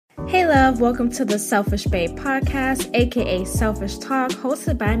Hey love, welcome to the Selfish Babe podcast, aka Selfish Talk,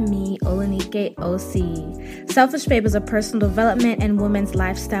 hosted by me, Olanike OC. Selfish Babe is a personal development and women's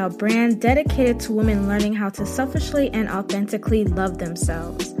lifestyle brand dedicated to women learning how to selfishly and authentically love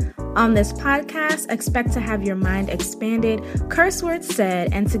themselves. On this podcast, expect to have your mind expanded, curse words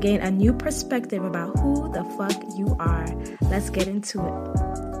said, and to gain a new perspective about who the fuck you are. Let's get into it.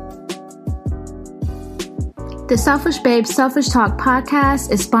 The Selfish Babe Selfish Talk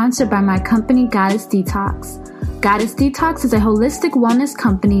podcast is sponsored by my company, Goddess Detox. Goddess Detox is a holistic wellness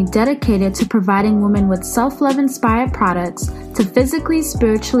company dedicated to providing women with self-love inspired products to physically,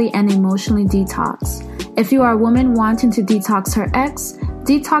 spiritually, and emotionally detox. If you are a woman wanting to detox her ex,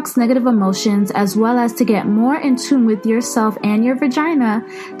 detox negative emotions, as well as to get more in tune with yourself and your vagina,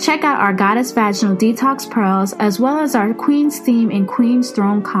 check out our Goddess Vaginal Detox Pearls, as well as our Queen's Theme and Queen's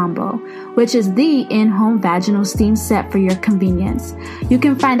Throne combo, which is the in-home vaginal steam set for your convenience. You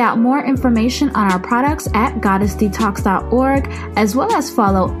can find out more information on our products at goddessdetox.org, as well as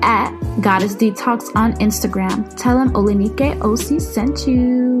follow at Goddess Detox on Instagram. Tell them Olanike OC sent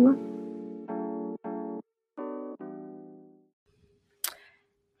you.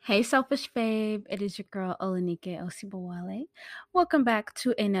 Hey Selfish Babe, it is your girl Olanike Osibowale. Welcome back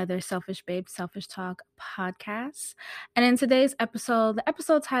to another Selfish Babe Selfish Talk podcast. And in today's episode, the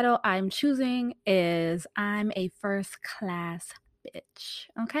episode title I'm choosing is I'm a First Class Bitch.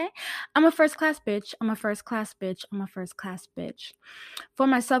 Okay? I'm a first class bitch. I'm a first class bitch. I'm a first class bitch. For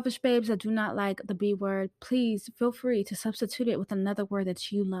my selfish babes that do not like the B word, please feel free to substitute it with another word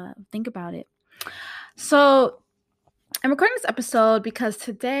that you love. Think about it. So I'm recording this episode because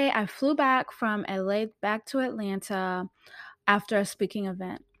today I flew back from LA back to Atlanta after a speaking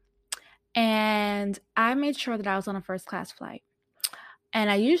event. And I made sure that I was on a first class flight.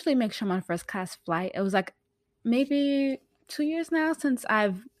 And I usually make sure I'm on a first class flight. It was like maybe 2 years now since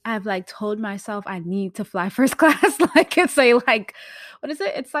I've like told myself I need to fly first class. Like it's what is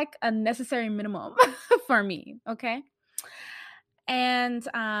it? It's like a necessary minimum for me. Okay. And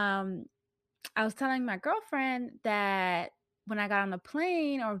I was telling my girlfriend that when I got on the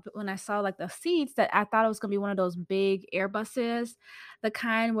plane or when I saw like the seats that I thought it was going to be one of those big Airbuses, the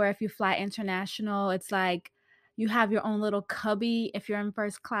kind where if you fly international, it's like you have your own little cubby if you're in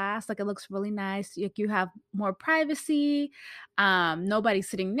first class. Like it looks really nice. You have more privacy. Nobody's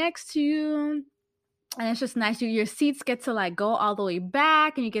sitting next to you. And it's just nice. Your seats get to like go all the way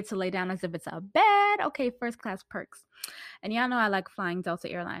back and you get to lay down as if it's a bed. Okay, first class perks. And y'all know I like flying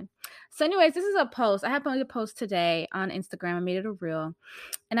Delta Airline. So anyways, this is a post. I have made a post today on Instagram. I made it a reel.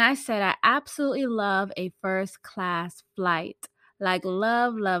 And I said, I absolutely love a first class flight. Like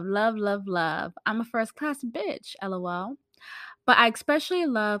love, love, love, love, love. I'm a first class bitch, LOL. But I especially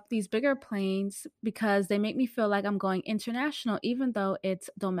love these bigger planes because they make me feel like I'm going international, even though it's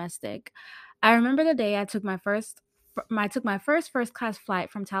domestic. I remember the day I took my first first class flight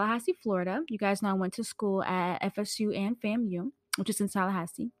from Tallahassee, Florida. You guys know I went to school at FSU and FAMU, which is in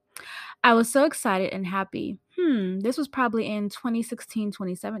Tallahassee. I was so excited and happy. This was probably in 2016,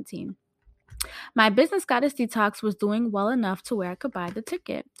 2017. My business Goddess Detox was doing well enough to where I could buy the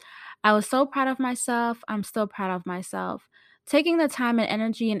ticket. I was so proud of myself. I'm still proud of myself. Taking the time and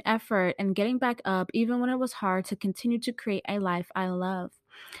energy and effort and getting back up even when it was hard to continue to create a life I love.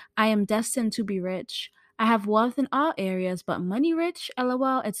 I am destined to be rich. I have wealth in all areas, but money rich,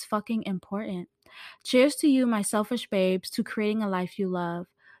 LOL, it's fucking important. Cheers to you, my selfish babes, to creating a life you love.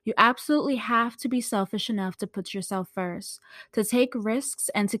 You absolutely have to be selfish enough to put yourself first, to take risks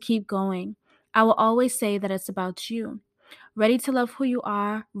and to keep going. I will always say that it's about you. Ready to love who you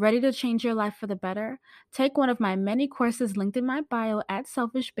are, ready to change your life for the better? Take one of my many courses linked in my bio at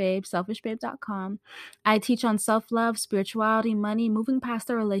Selfish Babe, selfishbabe.com. I teach on self-love, spirituality, money, moving past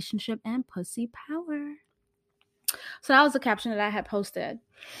the relationship, and pussy power. So that was the caption that I had posted.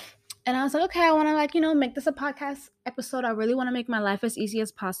 And I was like, okay, I want to make this a podcast episode. I really want to make my life as easy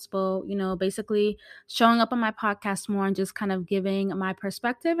as possible. Basically showing up on my podcast more and just kind of giving my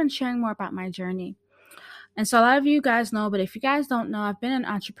perspective and sharing more about my journey. And so a lot of you guys know, but if you guys don't know, I've been an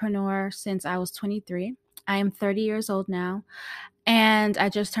entrepreneur since I was 23. I am 30 years old now, and I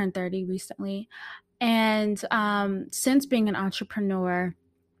just turned 30 recently. And since being an entrepreneur,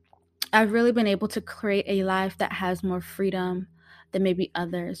 I've really been able to create a life that has more freedom than maybe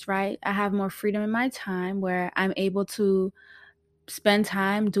others, right? I have more freedom in my time where I'm able to spend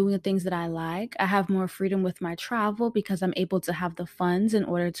time doing the things that I like. I have more freedom with my travel because I'm able to have the funds in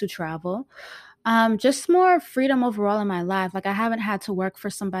order to travel. Just more freedom overall in my life. Like I haven't had to work for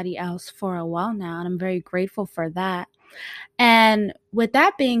somebody else for a while now, and I'm very grateful for that. And with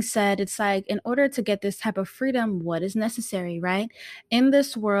that being said, it's like, in order to get this type of freedom, what is necessary, right? In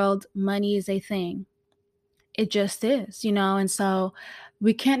this world, money is a thing. It just is, and so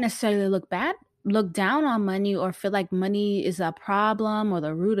we can't necessarily look down on money or feel like money is a problem or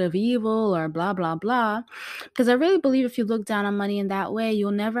the root of evil or blah blah blah, because I really believe if you look down on money in that way,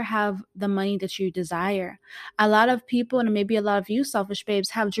 you'll never have the money that you desire. A lot of people, and maybe a lot of you selfish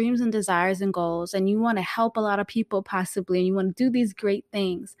babes, have dreams and desires and goals, and you want to help a lot of people possibly, and you want to do these great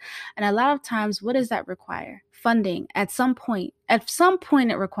things. And a lot of times, what does that require? Funding. At some point,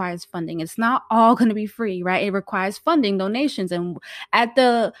 it requires funding. It's not all going to be free, right? It requires funding, donations, and at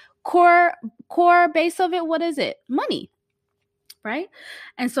the core base of it, what is it? Money, right?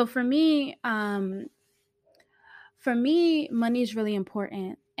 And so for me, money is really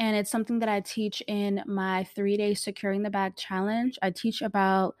important. And it's something that I teach in my 3-day Securing the Bag challenge. I teach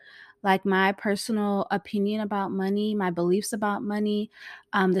about like my personal opinion about money, my beliefs about money,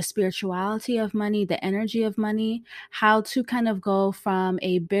 the spirituality of money, the energy of money, how to kind of go from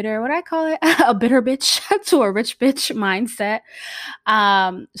a bitter, what I call it, a bitter bitch to a rich bitch mindset,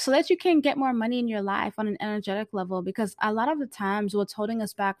 so that you can get more money in your life on an energetic level. Because a lot of the times, what's holding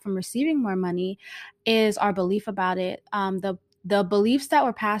us back from receiving more money is our belief about it. The beliefs that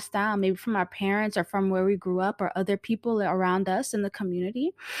were passed down, maybe from our parents or from where we grew up or other people around us in the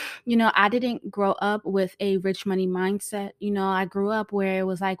community. I didn't grow up with a rich money mindset. I grew up where it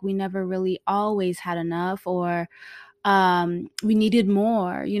was like we never really always had enough, or we needed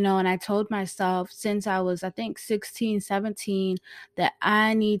more, and I told myself since I was, I think, 16, 17, that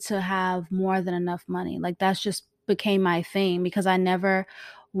I need to have more than enough money. Like that's just became my thing, because I never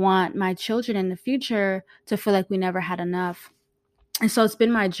want my children in the future to feel like we never had enough. And so it's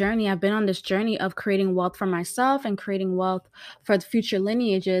been my journey. I've been on this journey of creating wealth for myself and creating wealth for the future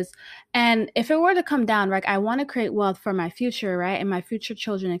lineages. And if it were to come down, right, I want to create wealth for my future, right, and my future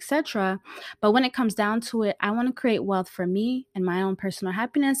children, etc. But when it comes down to it, I want to create wealth for me and my own personal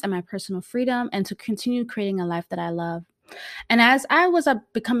happiness and my personal freedom, and to continue creating a life that I love. And as I was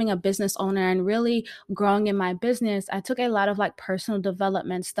becoming a business owner and really growing in my business, I took a lot of like personal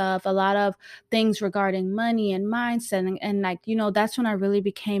development stuff, a lot of things regarding money and mindset. And like, that's when I really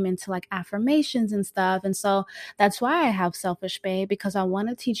became into like affirmations and stuff. And so that's why I have Selfish Babe, because I want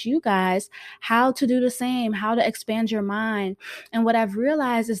to teach you guys how to do the same, how to expand your mind. And what I've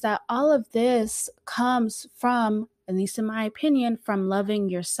realized is that all of this comes from, at least in my opinion, from loving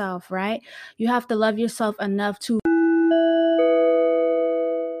yourself, right? You have to love yourself enough to.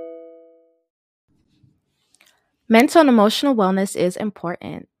 Mental and emotional wellness is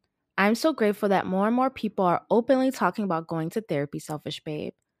important. I'm so grateful that more and more people are openly talking about going to therapy, Selfish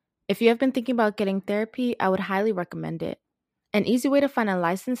Babe. If you have been thinking about getting therapy, I would highly recommend it. An easy way to find a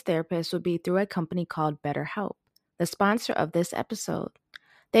licensed therapist would be through a company called BetterHelp, the sponsor of this episode.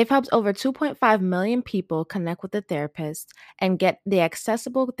 They've helped over 2.5 million people connect with a therapist and get the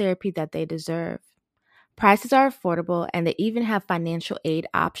accessible therapy that they deserve. Prices are affordable, and they even have financial aid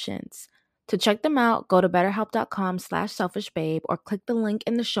options. To check them out, go to betterhelp.com/selfishbabe or click the link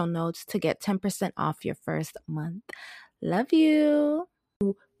in the show notes to get 10% off your first month. Love you.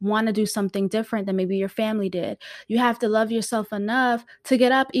 Want to do something different than maybe your family did. You have to love yourself enough to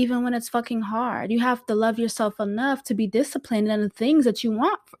get up even when it's fucking hard. You have to love yourself enough to be disciplined in the things that you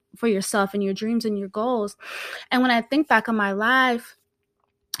want for yourself and your dreams and your goals. And when I think back on my life,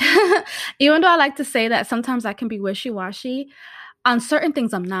 even though I like to say that sometimes I can be wishy-washy, on certain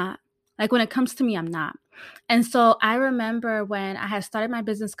things I'm not. Like when it comes to me, I'm not. And so I remember when I had started my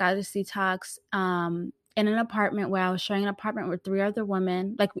business, Goddess Detox, in an apartment where I was sharing an apartment with 3 other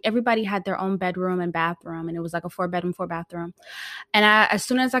women. Like everybody had their own bedroom and bathroom, and it was like a 4-bedroom, 4-bathroom. And as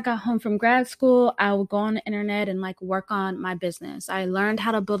soon as I got home from grad school, I would go on the internet and like work on my business. I learned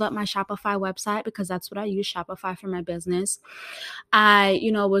how to build up my Shopify website, because that's what I use, Shopify, for my business. I,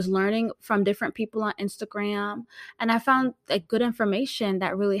 was learning from different people on Instagram, and I found like good information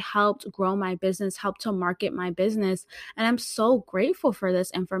that really helped grow my business, helped to market my business. And I'm so grateful for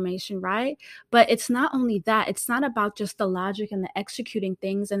this information, right? But it's not only that, it's not about just the logic and the executing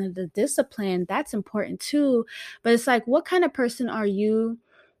things and the discipline. That's important too. But it's like, what kind of person are you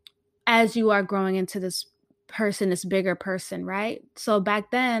as you are growing into this person, this bigger person, right? So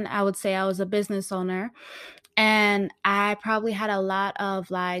back then, I would say I was a business owner, And I probably had a lot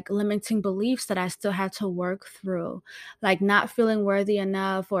of like limiting beliefs that I still had to work through, like not feeling worthy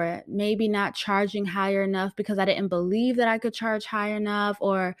enough, or maybe not charging higher enough because I didn't believe that I could charge high enough,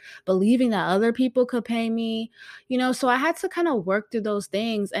 or believing that other people could pay me, so I had to kind of work through those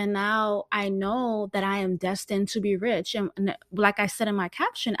things. And now I know that I am destined to be rich. And like I said in my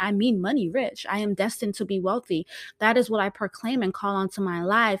caption, I mean money rich. I am destined to be wealthy. That is what I proclaim and call onto my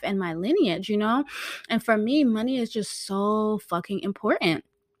life and my lineage. And for me, money is just so fucking important.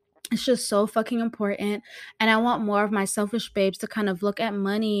 It's just so fucking important. And I want more of my selfish babes to kind of look at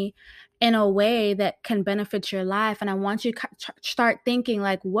money in a way that can benefit your life. And I want you to start thinking,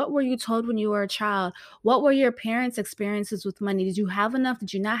 like, what were you told when you were a child? What were your parents' experiences with money? Did you have enough?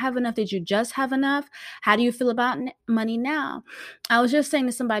 Did you not have enough? Did you just have enough? How do you feel about money now? I was just saying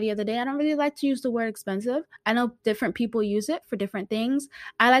to somebody the other day, I don't really like to use the word expensive. I know different people use it for different things.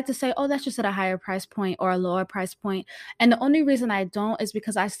 I like to say, oh, that's just at a higher price point or a lower price point. And the only reason I don't is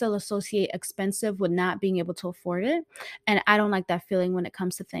because I still associate expensive with not being able to afford it. And I don't like that feeling when it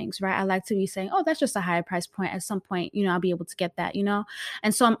comes to things, right? I like to be saying, oh, that's just a higher price point. At some point, I'll be able to get that.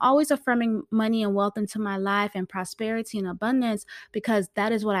 And so I'm always affirming money and wealth into my life, and prosperity and abundance, because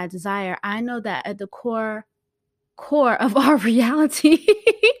that is what I desire. I know that at the core of our reality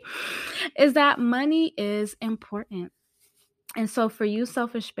is that money is important. And so for you,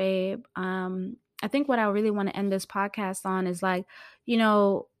 selfish babe, I think what I really want to end this podcast on is like,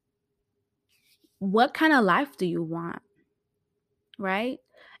 what kind of life do you want? Right?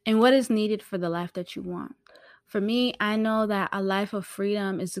 And what is needed for the life that you want? For me, I know that a life of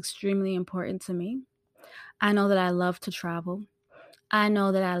freedom is extremely important to me. I know that I love to travel. I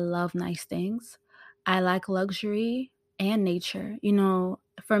know that I love nice things. I like luxury and nature.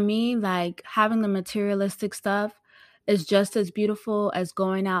 For me, like having the materialistic stuff is just as beautiful as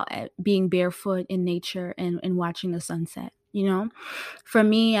going out and being barefoot in nature and watching the sunset. For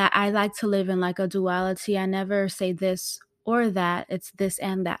me, I like to live in like a duality. I never say this or that. It's this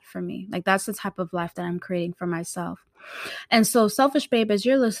and that for me. Like that's the type of life that I'm creating for myself. And so, selfish babe, as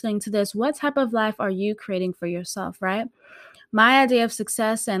you're listening to this, what type of life are you creating for yourself, right? My idea of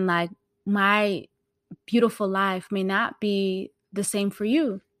success and like my beautiful life may not be the same for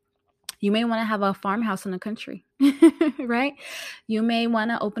you. You may want to have a farmhouse in the country, right? You may want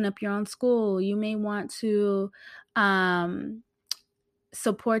to open up your own school. You may want to um,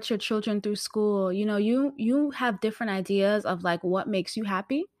 support your children through school. You have different ideas of like what makes you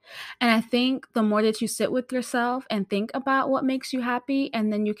happy. And I think the more that you sit with yourself and think about what makes you happy,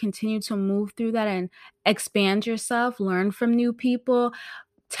 and then you continue to move through that and expand yourself, learn from new people,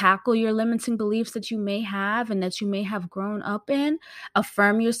 tackle your limiting beliefs that you may have and that you may have grown up in,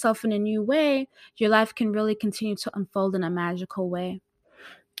 affirm yourself in a new way, your life can really continue to unfold in a magical way.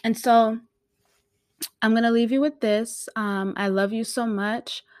 And so I'm going to leave you with this. I love you so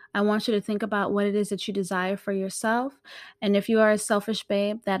much. I want you to think about what it is that you desire for yourself. And if you are a selfish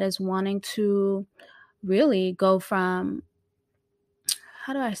babe that is wanting to really go from,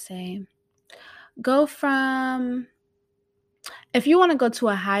 how do I say, go from if you want to go to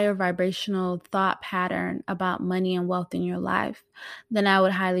a higher vibrational thought pattern about money and wealth in your life, then I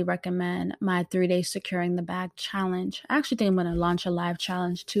would highly recommend my 3-day Securing the Bag challenge. I actually think I'm going to launch a live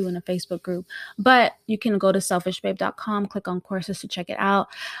challenge too in a Facebook group, but you can go to selfishbabe.com, click on courses to check it out.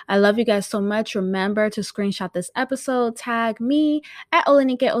 I love you guys so much. Remember to screenshot this episode, tag me at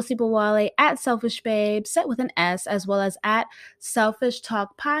Olenike Osibowale, at Selfish Babe, set with an S, as well as at Selfish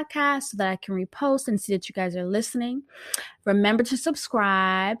Talk Podcast, so that I can repost and see that you guys are listening. Remember to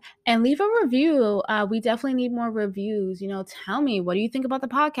subscribe and leave a review. We definitely need more reviews. Tell me, what do you think about the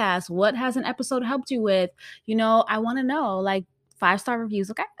podcast? What has an episode helped you with? I want to know, like 5-star reviews,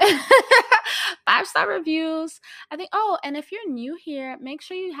 okay? 5-star reviews. I think, and if you're new here, make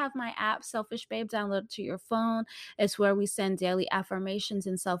sure you have my app, Selfish Babe, downloaded to your phone. It's where we send daily affirmations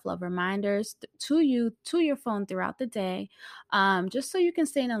and self-love reminders to you, to your phone throughout the day, just so you can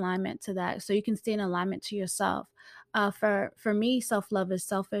stay in alignment to that, so you can stay in alignment to yourself. For me, self-love is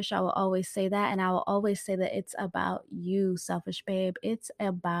selfish. I will always say that. And I will always say that it's about you, selfish babe. It's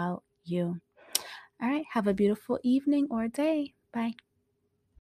about you. All right. Have a beautiful evening or day. Bye.